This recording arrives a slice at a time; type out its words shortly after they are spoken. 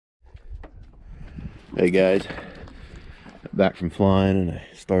Hey guys, back from flying and I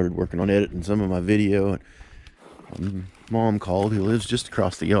started working on editing some of my video, and Mom called, who lives just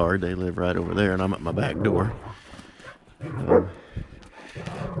across the yard. They live right over there and I'm at my back door.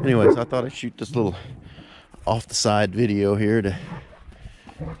 Anyways, I thought I'd shoot this little off the side video here to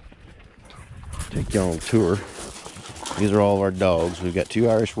take y'all on a tour. These are all of our dogs. We've got 2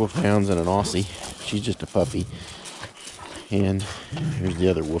 Irish Wolfhounds and an Aussie. She's just a puppy. And here's the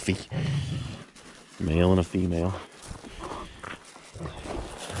other Wolfie, male and a female.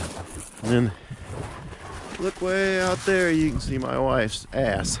 And then look way out there, you can see my wife's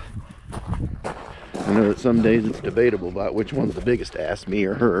ass. I know that some days it's debatable about which one's the biggest ass, me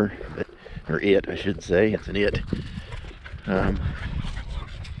or her, or it, I should say. It's an it.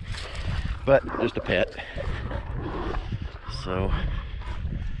 But just a pet. So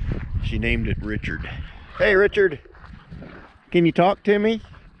she named it Richard. Hey Richard, can you talk to me?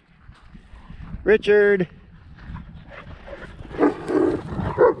 Richard.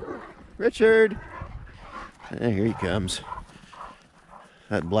 Richard. Here he comes.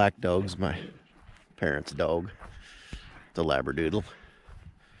 That black dog's my parents' dog. It's a Labradoodle.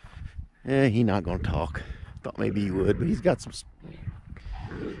 He's not gonna talk. Thought maybe he would, but he's got some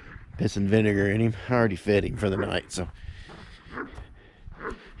piss and vinegar in him. I already fed him for the night, so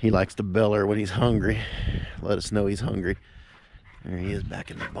he likes to beller when he's hungry. Let us know he's hungry. There he is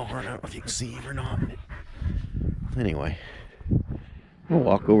back in the barn. I don't know if you can see him or not. Anyway, we'll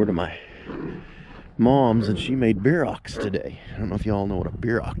walk over to my mom's, and she made bieroks today. I don't know if y'all know what a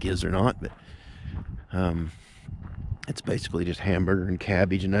bierok is or not, but it's basically just hamburger and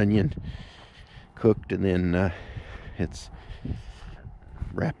cabbage and onion cooked, and then it's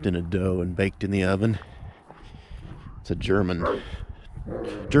wrapped in a dough and baked in the oven. It's a German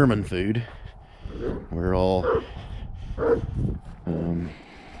food. We're all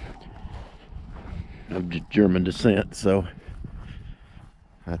of German descent, so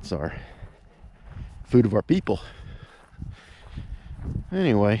that's our food of our people.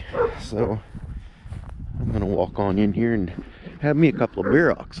 Anyway, so I'm gonna walk on in here and have me a couple of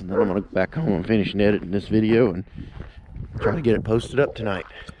bieroks, and then I'm gonna go back home and finish editing this video and try to get it posted up tonight.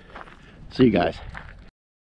 See you guys.